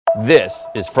This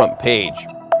is Front Page.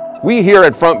 We here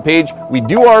at Front Page, we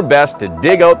do our best to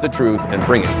dig out the truth and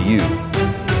bring it to you.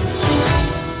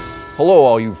 Hello,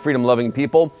 all you freedom-loving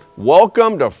people.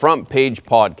 Welcome to Front Page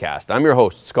Podcast. I'm your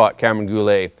host, Scott Cameron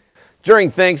Goulet. During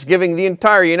Thanksgiving, the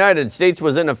entire United States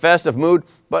was in a festive mood,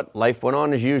 but life went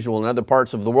on as usual in other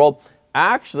parts of the world.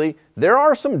 Actually, there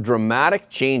are some dramatic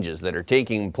changes that are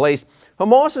taking place.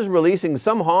 Hamas is releasing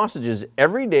some hostages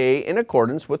every day in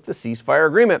accordance with the ceasefire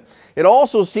agreement. It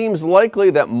also seems likely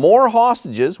that more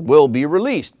hostages will be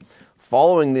released.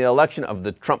 Following the election of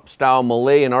the Trump-style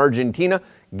Malay in Argentina,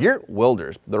 Geert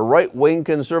Wilders, the right-wing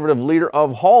conservative leader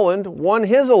of Holland, won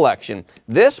his election.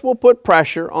 This will put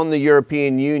pressure on the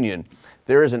European Union.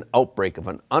 There is an outbreak of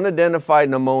an unidentified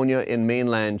pneumonia in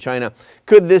mainland China.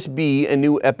 Could this be a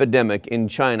new epidemic in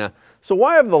China? So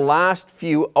why have the last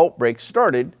few outbreaks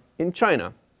started in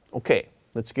China? Okay,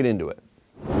 let's get into it.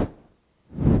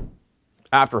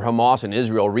 After Hamas and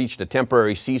Israel reached a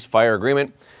temporary ceasefire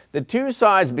agreement, the two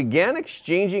sides began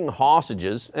exchanging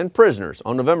hostages and prisoners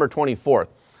on November 24th.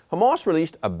 Hamas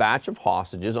released a batch of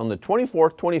hostages on the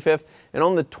 24th, 25th, and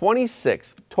on the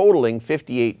 26th, totaling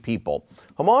 58 people.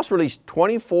 Hamas released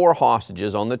 24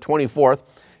 hostages on the 24th,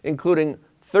 including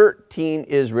 13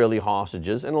 Israeli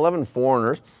hostages and 11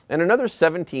 foreigners, and another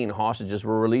 17 hostages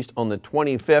were released on the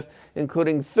 25th,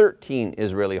 including 13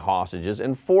 Israeli hostages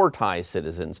and 4 Thai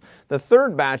citizens. The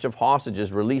third batch of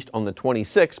hostages released on the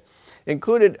 26th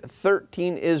included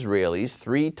 13 Israelis,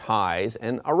 3 Thais,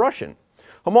 and a Russian.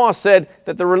 Hamas said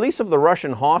that the release of the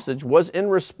Russian hostage was in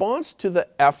response to the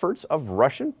efforts of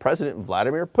Russian President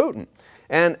Vladimir Putin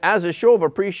and as a show of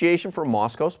appreciation for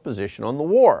Moscow's position on the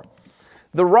war.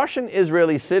 The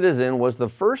Russian-Israeli citizen was the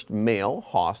first male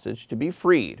hostage to be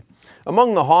freed.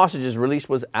 Among the hostages released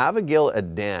was Abigail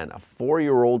Adan, a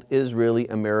 4-year-old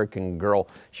Israeli-American girl.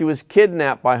 She was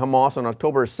kidnapped by Hamas on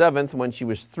October 7th when she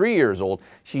was 3 years old.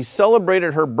 She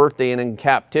celebrated her birthday in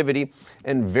captivity,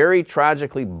 and very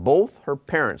tragically, both her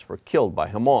parents were killed by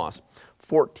Hamas.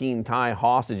 14 Thai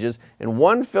hostages and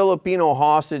 1 Filipino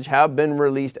hostage have been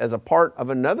released as a part of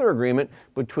another agreement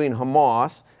between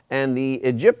Hamas and the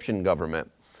Egyptian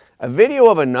government. A video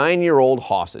of a 9-year-old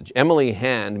hostage, Emily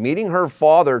Hand, meeting her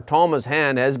father, Thomas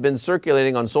Hand, has been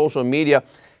circulating on social media.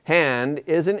 Hand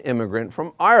is an immigrant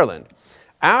from Ireland.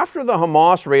 After the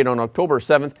Hamas raid on October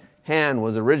 7th, Hand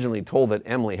was originally told that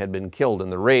Emily had been killed in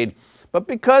the raid. But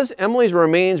because Emily's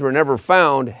remains were never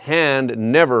found, Hand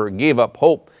never gave up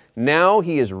hope. Now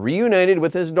he is reunited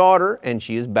with his daughter, and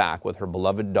she is back with her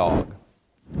beloved dog.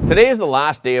 Today is the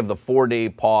last day of the 4-day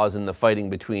pause in the fighting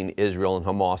between Israel and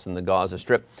Hamas in the Gaza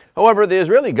Strip. However, the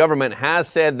Israeli government has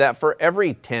said that for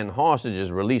every 10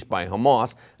 hostages released by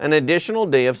Hamas, an additional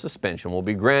day of suspension will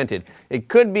be granted. It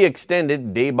could be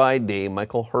extended day by day,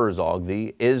 Michael Herzog,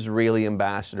 the Israeli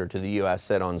ambassador to the U.S.,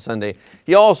 said on Sunday.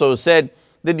 He also said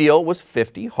the deal was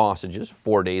 50 hostages,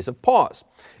 4 days of pause.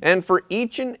 And for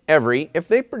each and every, if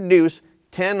they produce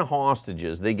 10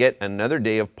 hostages, they get another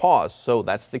day of pause. So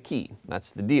that's the key.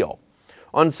 That's the deal.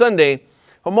 On Sunday,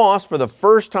 Hamas for the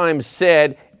first time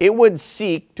said it would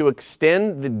seek to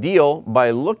extend the deal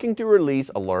by looking to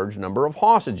release a large number of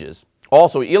hostages.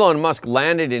 Also, Elon Musk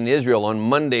landed in Israel on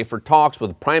Monday for talks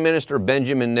with Prime Minister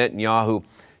Benjamin Netanyahu.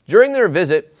 During their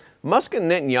visit, Musk and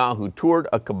Netanyahu toured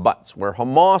a kibbutz where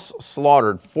Hamas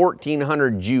slaughtered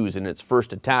 1,400 Jews in its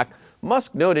first attack.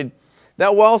 Musk noted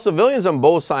that while civilians on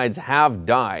both sides have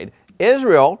died,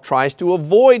 Israel tries to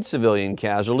avoid civilian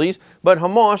casualties, but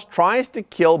Hamas tries to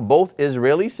kill both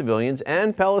Israeli civilians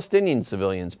and Palestinian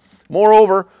civilians.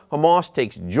 Moreover, Hamas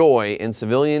takes joy in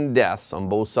civilian deaths on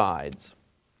both sides.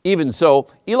 Even so,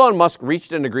 Elon Musk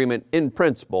reached an agreement in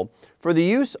principle for the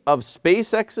use of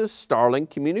SpaceX's Starlink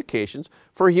communications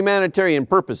for humanitarian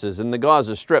purposes in the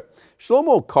Gaza Strip.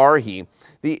 Shlomo Karhi,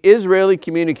 the Israeli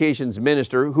communications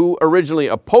minister who originally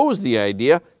opposed the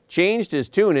idea, changed his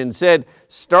tune and said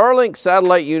Starlink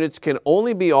satellite units can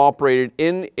only be operated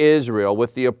in Israel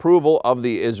with the approval of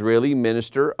the Israeli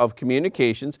Minister of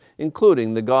Communications,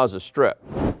 including the Gaza Strip.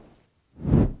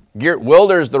 Geert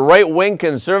Wilders, the right-wing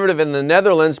conservative in the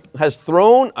Netherlands, has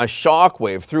thrown a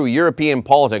shockwave through European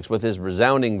politics with his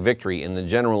resounding victory in the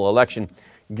general election.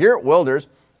 Geert Wilders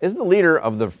is the leader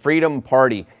of the Freedom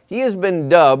Party. He has been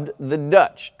dubbed the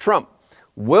Dutch Trump.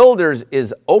 Wilders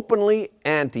is openly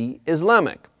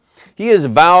anti-Islamic. He has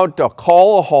vowed to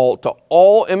call a halt to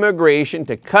all immigration,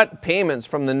 to cut payments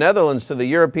from the Netherlands to the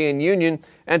European Union,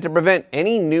 and to prevent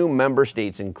any new member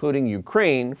states, including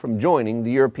Ukraine, from joining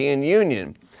the European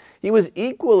Union. He was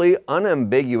equally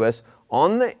unambiguous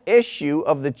on the issue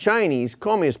of the Chinese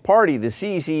Communist Party, the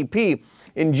CCP.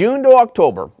 In June to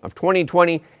October of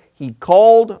 2020, he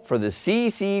called for the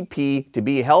CCP to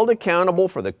be held accountable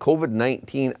for the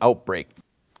COVID-19 outbreak.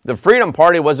 The Freedom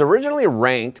Party was originally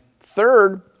ranked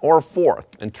third or fourth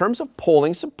in terms of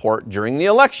polling support during the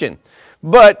election,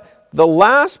 but the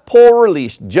last poll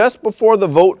released just before the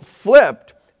vote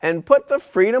flipped and put the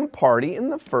Freedom Party in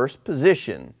the first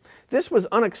position. This was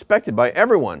unexpected by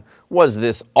everyone. Was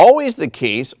this always the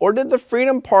case, or did the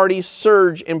Freedom Party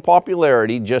surge in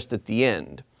popularity just at the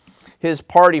end? His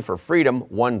Party for Freedom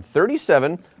won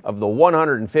 37 of the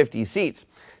 150 seats.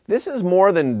 This is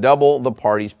more than double the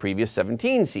party's previous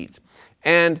 17 seats.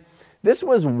 And this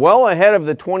was well ahead of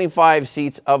the 25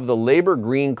 seats of the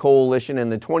Labour-Green coalition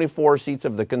and the 24 seats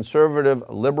of the Conservative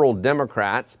Liberal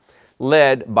Democrats,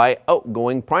 led by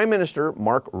outgoing Prime Minister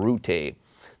Mark Rutte.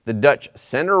 The Dutch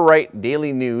center-right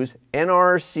Daily News,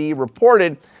 NRC,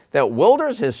 reported that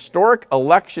Wilders' historic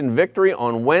election victory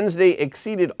on Wednesday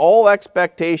exceeded all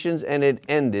expectations and it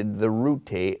ended the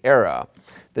Rutte era.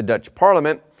 The Dutch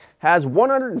Parliament has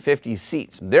 150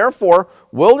 seats. Therefore,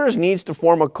 Wilders needs to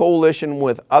form a coalition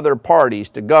with other parties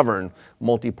to govern.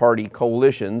 Multi-party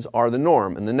coalitions are the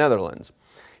norm in the Netherlands.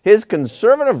 His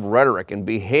conservative rhetoric and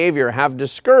behavior have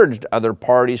discouraged other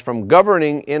parties from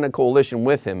governing in a coalition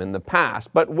with him in the past,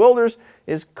 but Wilders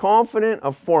is confident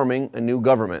of forming a new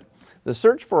government. The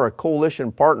search for a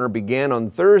coalition partner began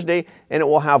on Thursday, and it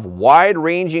will have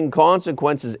wide-ranging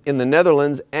consequences in the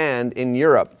Netherlands and in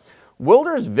Europe.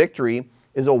 Wilders' victory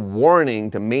is a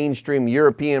warning to mainstream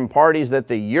European parties that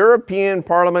the European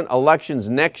Parliament elections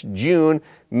next June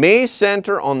may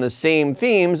center on the same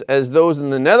themes as those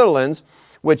in the Netherlands,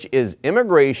 which is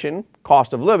immigration,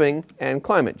 cost of living, and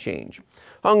climate change.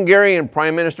 Hungarian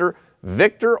Prime Minister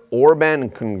Viktor Orban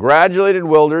congratulated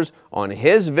Wilders on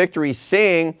his victory,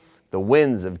 saying, "The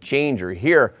winds of change are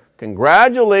here.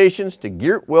 Congratulations to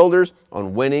Geert Wilders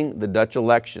on winning the Dutch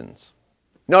elections."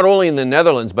 Not only in the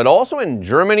Netherlands, but also in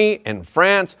Germany and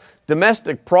France,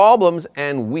 domestic problems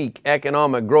and weak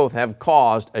economic growth have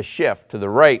caused a shift to the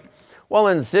right. While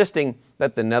insisting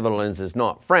that the Netherlands is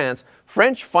not France,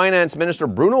 French Finance Minister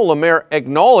Bruno Le Maire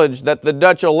acknowledged that the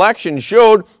Dutch election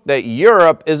showed that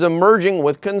Europe is emerging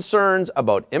with concerns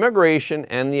about immigration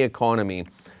and the economy.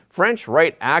 French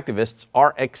right activists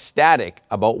are ecstatic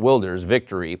about Wilders'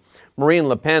 victory. Marine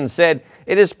Le Pen said,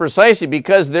 "It is precisely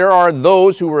because there are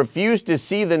those who refuse to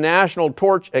see the national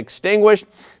torch extinguished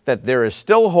that there is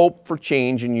still hope for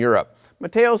change in Europe."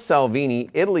 Matteo Salvini,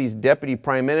 Italy's deputy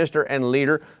prime minister and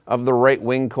leader of the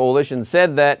right-wing coalition,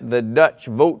 said that the Dutch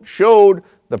vote showed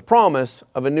the promise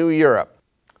of a new Europe.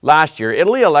 Last year,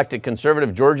 Italy elected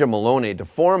conservative Giorgia Meloni to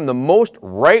form the most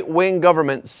right-wing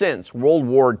government since World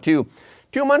War II.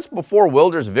 2 months before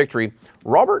Wilders' victory,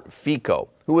 Robert Fico,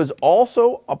 who is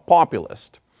also a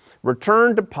populist,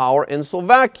 returned to power in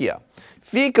Slovakia.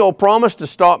 Fico promised to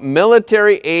stop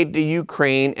military aid to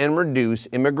Ukraine and reduce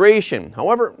immigration.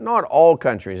 However, not all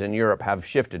countries in Europe have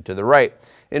shifted to the right.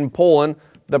 In Poland,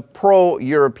 the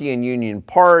pro-European Union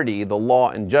party, the Law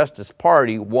and Justice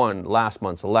Party, won last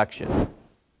month's election.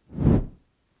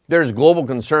 There's global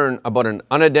concern about an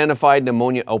unidentified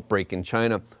pneumonia outbreak in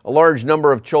China. A large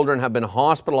number of children have been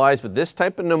hospitalized with this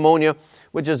type of pneumonia,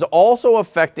 which is also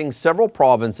affecting several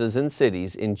provinces and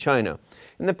cities in China.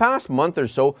 In the past month or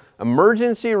so,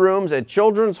 emergency rooms at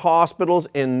children's hospitals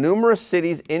in numerous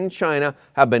cities in China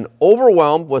have been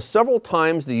overwhelmed with several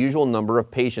times the usual number of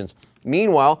patients.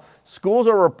 Meanwhile, schools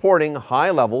are reporting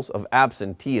high levels of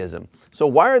absenteeism. So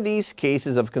why are these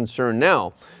cases of concern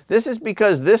now? This is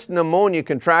because this pneumonia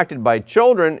contracted by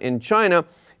children in China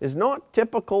is not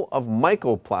typical of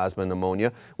mycoplasma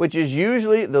pneumonia, which is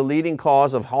usually the leading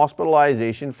cause of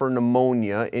hospitalization for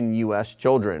pneumonia in U.S.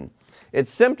 children.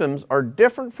 Its symptoms are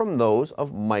different from those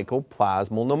of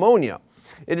mycoplasmal pneumonia.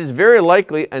 It is very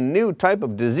likely a new type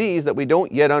of disease that we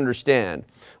don't yet understand.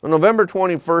 On November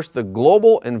 21st, the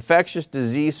Global Infectious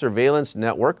Disease Surveillance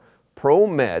Network,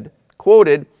 ProMed,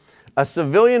 quoted a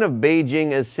civilian of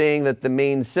Beijing as saying that the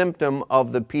main symptom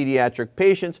of the pediatric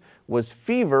patients was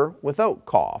fever without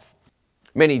cough.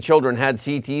 Many children had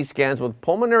CT scans with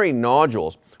pulmonary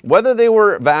nodules. Whether they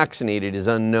were vaccinated is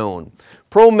unknown.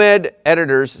 ProMed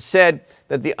editors said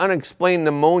that the unexplained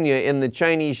pneumonia in the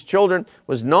Chinese children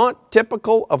was not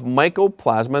typical of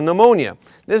mycoplasma pneumonia.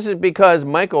 This is because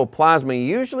mycoplasma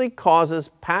usually causes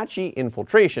patchy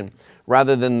infiltration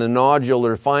rather than the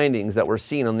nodular findings that were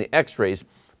seen on the x-rays.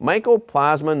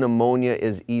 Mycoplasma pneumonia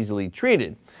is easily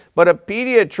treated, but a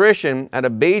pediatrician at a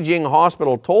Beijing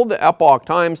hospital told the Epoch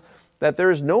Times that there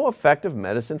is no effective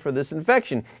medicine for this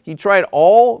infection. He tried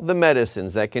all the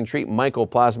medicines that can treat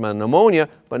mycoplasma pneumonia,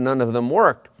 but none of them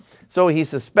worked. So he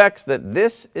suspects that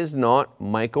this is not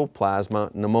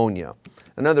mycoplasma pneumonia.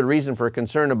 Another reason for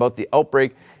concern about the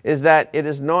outbreak is that it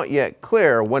is not yet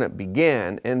clear when it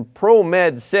began, and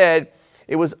ProMed said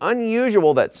it was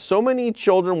unusual that so many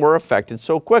children were affected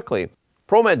so quickly.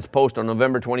 ProMed's post on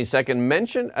November 22nd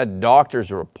mentioned a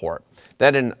doctor's report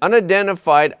that an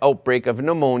unidentified outbreak of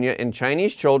pneumonia in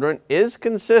Chinese children is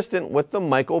consistent with the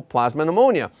mycoplasma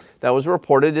pneumonia that was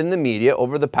reported in the media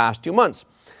over the past 2 months.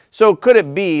 So could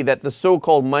it be that the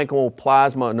so-called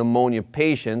mycoplasma pneumonia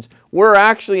patients were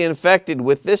actually infected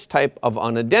with this type of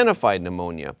unidentified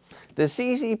pneumonia? The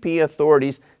CCP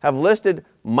authorities have listed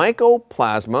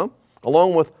mycoplasma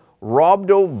along with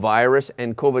rhabdovirus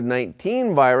and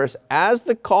COVID-19 virus as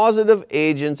the causative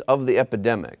agents of the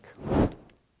epidemic.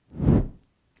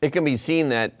 It can be seen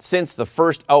that since the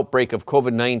first outbreak of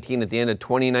COVID-19 at the end of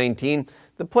 2019,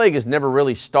 the plague has never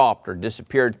really stopped or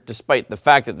disappeared, despite the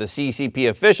fact that the CCP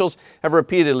officials have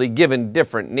repeatedly given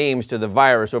different names to the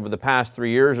virus over the past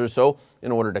 3 years or so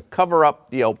in order to cover up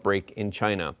the outbreak in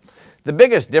China. The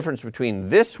biggest difference between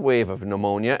this wave of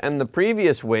pneumonia and the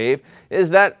previous wave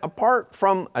is that apart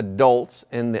from adults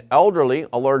and the elderly,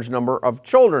 a large number of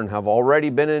children have already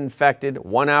been infected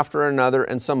one after another,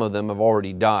 and some of them have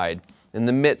already died. In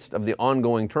the midst of the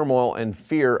ongoing turmoil and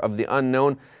fear of the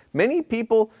unknown, many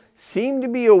people seem to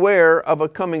be aware of a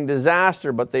coming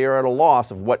disaster, but they are at a loss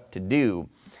of what to do.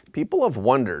 People have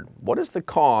wondered, what is the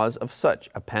cause of such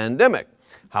a pandemic?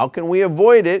 How can we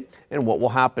avoid it, and what will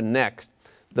happen next?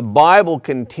 The Bible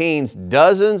contains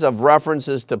dozens of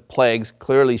references to plagues,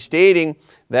 clearly stating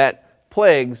that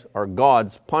plagues are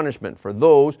God's punishment for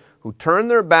those who turn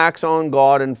their backs on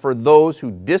God and for those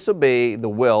who disobey the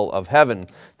will of heaven.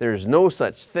 There is no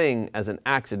such thing as an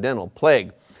accidental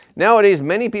plague. Nowadays,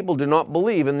 many people do not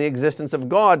believe in the existence of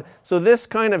God, so this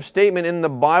kind of statement in the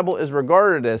Bible is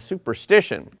regarded as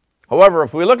superstition. However,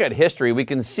 if we look at history, we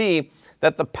can see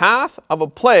that the path of a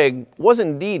plague was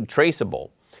indeed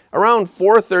traceable. Around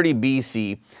 430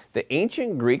 BC, the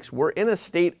ancient Greeks were in a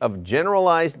state of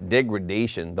generalized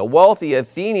degradation. The wealthy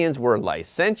Athenians were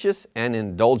licentious and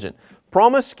indulgent.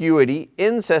 Promiscuity,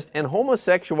 incest, and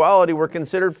homosexuality were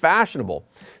considered fashionable.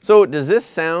 So does this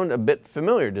sound a bit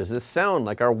familiar? Does this sound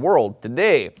like our world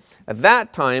today? At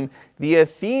that time, the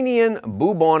Athenian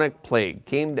bubonic plague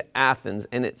came to Athens,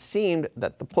 and it seemed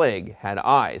that the plague had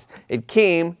eyes. It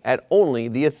came at only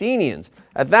the Athenians.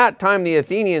 At that time, the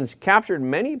Athenians captured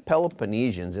many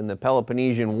Peloponnesians in the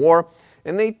Peloponnesian War,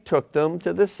 and they took them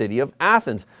to the city of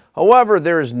Athens. However,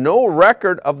 there is no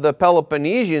record of the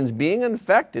Peloponnesians being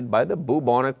infected by the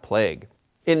bubonic plague.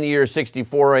 In the year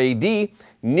 64 AD,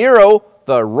 Nero,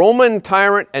 the Roman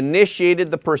tyrant,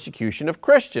 initiated the persecution of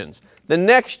Christians. The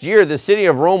next year, the city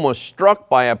of Rome was struck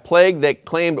by a plague that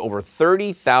claimed over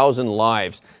 30,000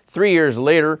 lives. 3 years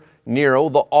later, Nero,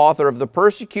 the author of the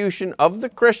persecution of the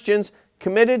Christians,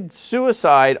 committed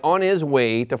suicide on his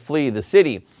way to flee the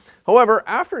city. However,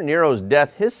 after Nero's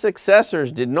death, his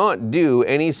successors did not do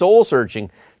any soul searching.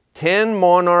 10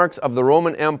 monarchs of the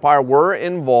Roman Empire were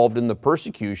involved in the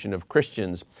persecution of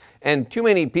Christians, and too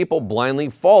many people blindly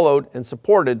followed and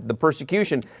supported the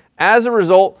persecution. As a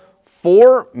result,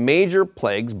 4 major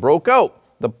plagues broke out.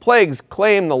 The plagues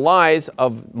claimed the lives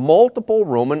of multiple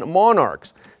Roman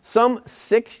monarchs. Some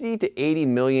 60 to 80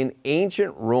 million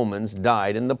ancient Romans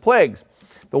died in the plagues.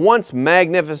 The once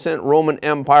magnificent Roman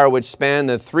Empire, which spanned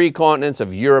the 3 continents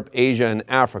of Europe, Asia, and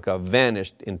Africa,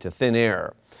 vanished into thin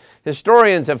air.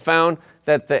 Historians have found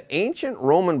that the ancient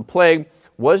Roman plague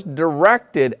was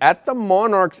directed at the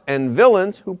monarchs and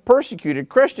villains who persecuted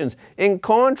Christians. In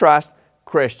contrast,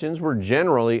 Christians were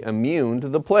generally immune to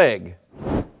the plague.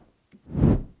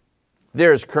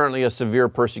 There is currently a severe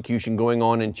persecution going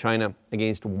on in China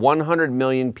against 100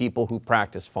 million people who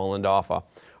practice Falun Dafa.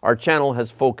 Our channel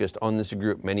has focused on this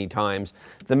group many times.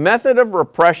 The method of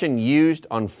repression used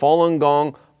on Falun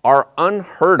Gong are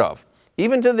unheard of,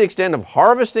 even to the extent of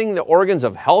harvesting the organs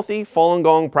of healthy Falun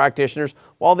Gong practitioners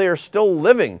while they are still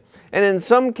living. And in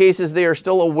some cases, they are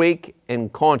still awake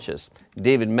and conscious.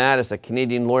 David Mattis, a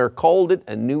Canadian lawyer, called it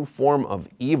a new form of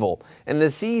evil, and the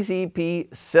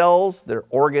CCP sells their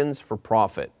organs for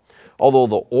profit. Although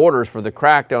the orders for the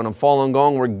crackdown of Falun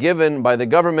Gong were given by the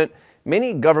government,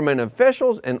 many government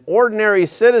officials and ordinary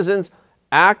citizens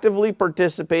actively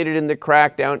participated in the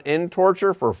crackdown and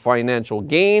torture for financial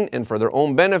gain and for their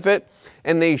own benefit,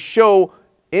 and they show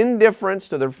indifference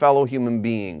to their fellow human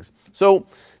beings. So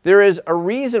there is a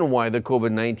reason why the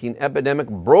COVID-19 epidemic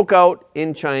broke out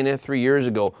in China 3 years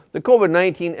ago. The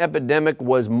COVID-19 epidemic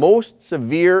was most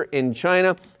severe in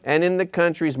China and in the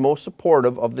countries most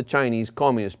supportive of the Chinese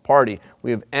Communist Party.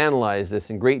 We have analyzed this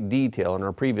in great detail in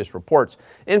our previous reports.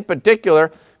 In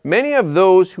particular, many of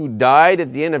those who died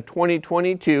at the end of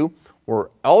 2022 were were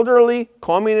elderly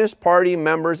Communist Party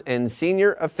members and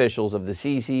senior officials of the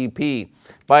CCP.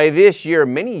 By this year,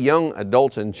 many young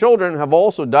adults and children have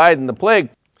also died in the plague.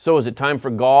 So is it time for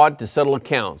God to settle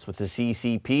accounts with the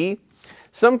CCP?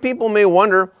 Some people may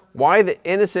wonder why the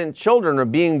innocent children are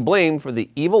being blamed for the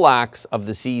evil acts of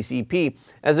the CCP.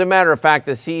 As a matter of fact,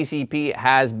 the CCP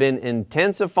has been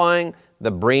intensifying the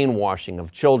brainwashing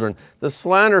of children. The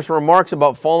slanderous remarks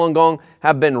about Falun Gong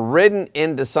have been written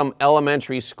into some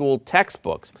elementary school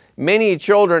textbooks. Many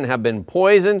children have been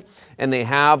poisoned, and they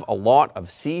have a lot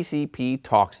of CCP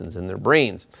toxins in their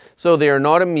brains. So they are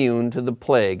not immune to the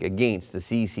plague against the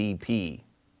CCP.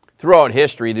 Throughout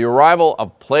history, the arrival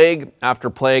of plague after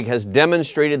plague has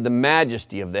demonstrated the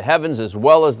majesty of the heavens as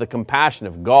well as the compassion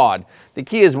of God. The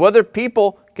key is whether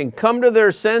people can come to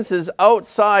their senses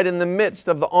outside in the midst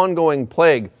of the ongoing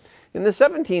plague. In the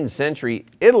 17th century,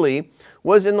 Italy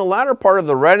was in the latter part of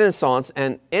the Renaissance,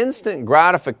 and instant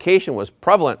gratification was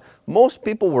prevalent. Most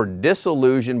people were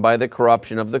disillusioned by the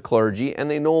corruption of the clergy,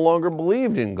 and they no longer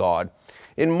believed in God.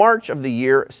 In March of the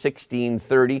year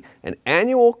 1630, an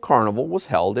annual carnival was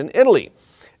held in Italy.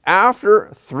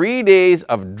 After 3 days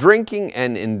of drinking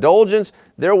and indulgence,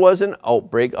 there was an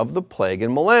outbreak of the plague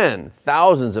in Milan.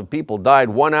 Thousands of people died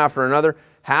one after another.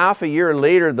 Half a year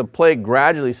later, the plague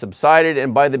gradually subsided,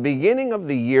 and by the beginning of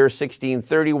the year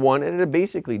 1631, it had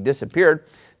basically disappeared.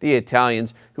 The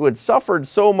Italians, who had suffered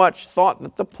so much, thought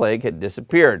that the plague had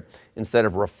disappeared. Instead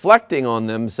of reflecting on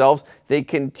themselves, they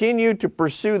continued to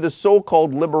pursue the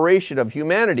so-called liberation of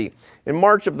humanity. In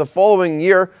March of the following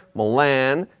year,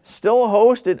 Milan still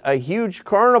hosted a huge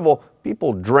carnival.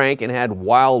 People drank and had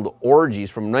wild orgies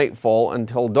from nightfall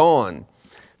until dawn.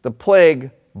 The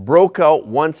plague broke out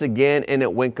once again, and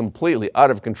it went completely out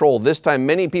of control. This time,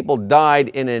 many people died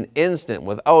in an instant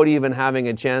without even having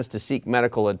a chance to seek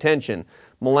medical attention.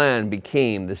 Milan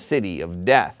became the city of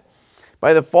death.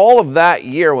 By the fall of that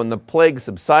year, when the plague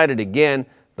subsided again,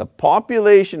 the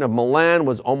population of Milan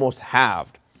was almost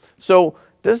halved. So,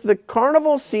 does the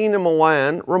carnival scene in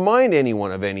Milan remind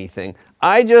anyone of anything?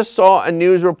 I just saw a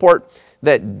news report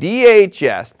that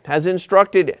DHS has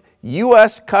instructed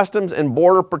U.S. Customs and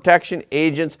Border Protection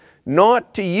agents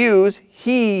not to use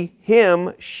he,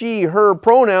 him, she, her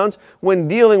pronouns when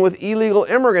dealing with illegal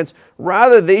immigrants.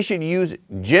 Rather, they should use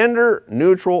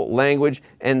gender-neutral language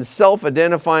and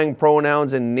self-identifying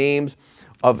pronouns and names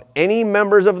of any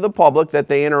members of the public that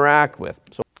they interact with.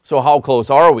 So how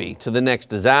close are we to the next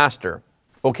disaster?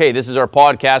 Okay, this is our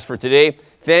podcast for today.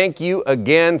 Thank you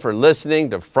again for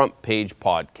listening to Front Page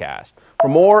Podcast. For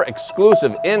more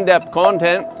exclusive in-depth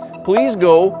content, please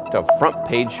go to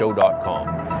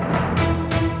frontpageshow.com.